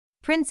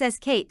Princess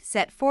Kate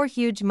set 4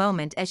 huge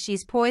moment as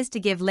she's poised to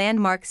give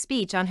landmark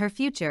speech on her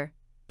future.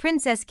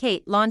 Princess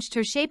Kate launched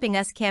her Shaping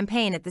Us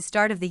campaign at the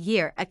start of the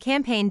year, a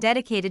campaign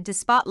dedicated to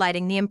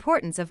spotlighting the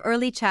importance of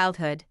early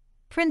childhood.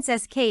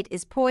 Princess Kate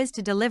is poised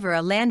to deliver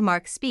a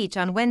landmark speech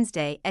on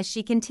Wednesday as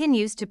she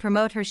continues to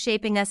promote her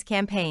Shaping Us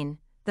campaign.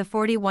 The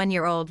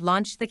 41-year-old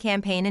launched the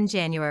campaign in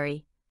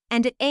January,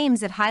 and it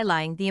aims at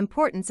highlighting the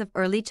importance of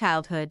early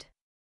childhood.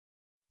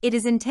 It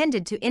is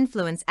intended to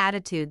influence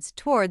attitudes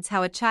towards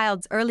how a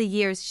child's early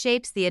years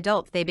shapes the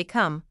adult they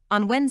become.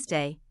 On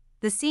Wednesday,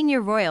 the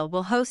senior royal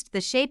will host the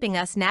Shaping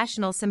Us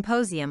National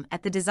Symposium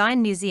at the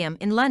Design Museum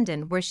in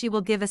London, where she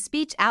will give a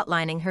speech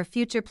outlining her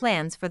future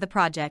plans for the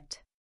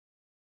project.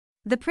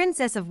 The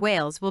Princess of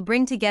Wales will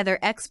bring together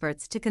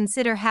experts to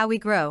consider how we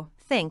grow,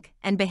 think,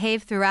 and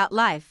behave throughout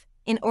life,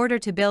 in order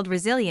to build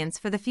resilience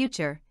for the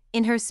future.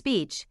 In her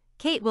speech,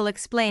 Kate will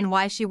explain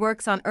why she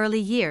works on early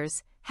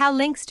years, how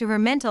links to her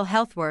mental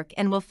health work,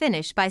 and will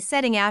finish by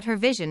setting out her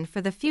vision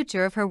for the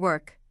future of her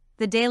work.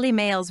 The Daily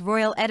Mail's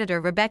royal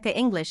editor Rebecca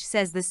English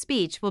says the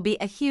speech will be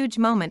a huge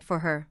moment for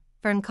her.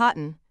 Fern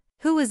Cotton,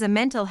 who is a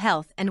mental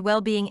health and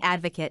well-being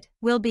advocate,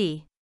 will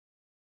be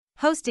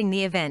hosting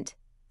the event.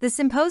 The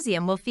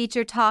symposium will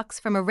feature talks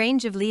from a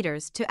range of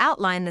leaders to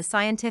outline the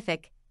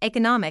scientific,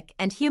 economic,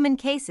 and human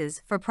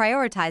cases for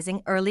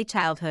prioritizing early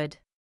childhood.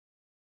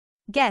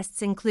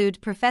 Guests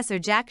include Professor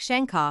Jack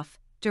Shenkoff,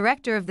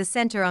 Director of the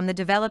Center on the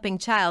Developing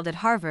Child at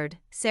Harvard,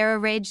 Sarah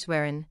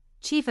Rageswaran,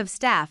 Chief of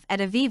Staff at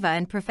Aviva,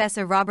 and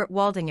Professor Robert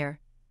Waldinger,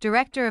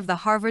 Director of the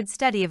Harvard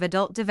Study of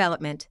Adult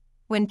Development.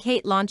 When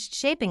Kate launched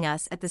Shaping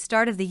Us at the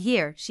start of the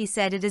year, she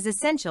said it is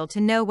essential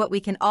to know what we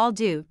can all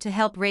do to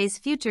help raise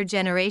future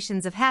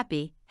generations of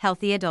happy,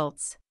 healthy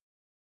adults.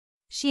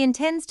 She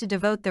intends to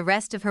devote the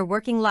rest of her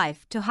working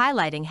life to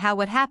highlighting how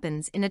what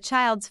happens in a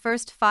child's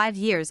first 5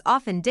 years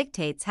often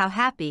dictates how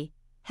happy,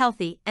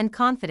 healthy, and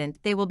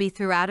confident they will be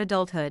throughout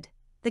adulthood.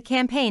 The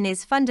campaign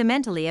is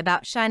fundamentally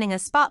about shining a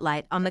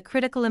spotlight on the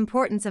critical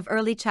importance of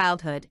early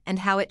childhood and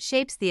how it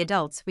shapes the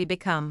adults we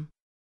become,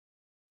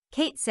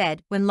 Kate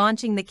said when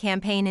launching the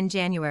campaign in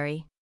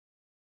January.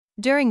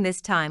 During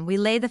this time we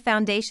lay the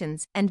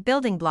foundations and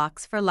building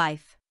blocks for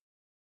life.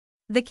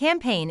 The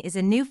campaign is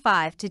a new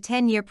 5 to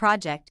 10-year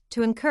project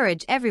to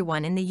encourage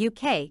everyone in the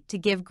UK to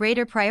give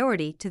greater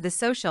priority to the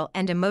social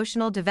and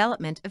emotional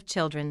development of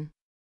children.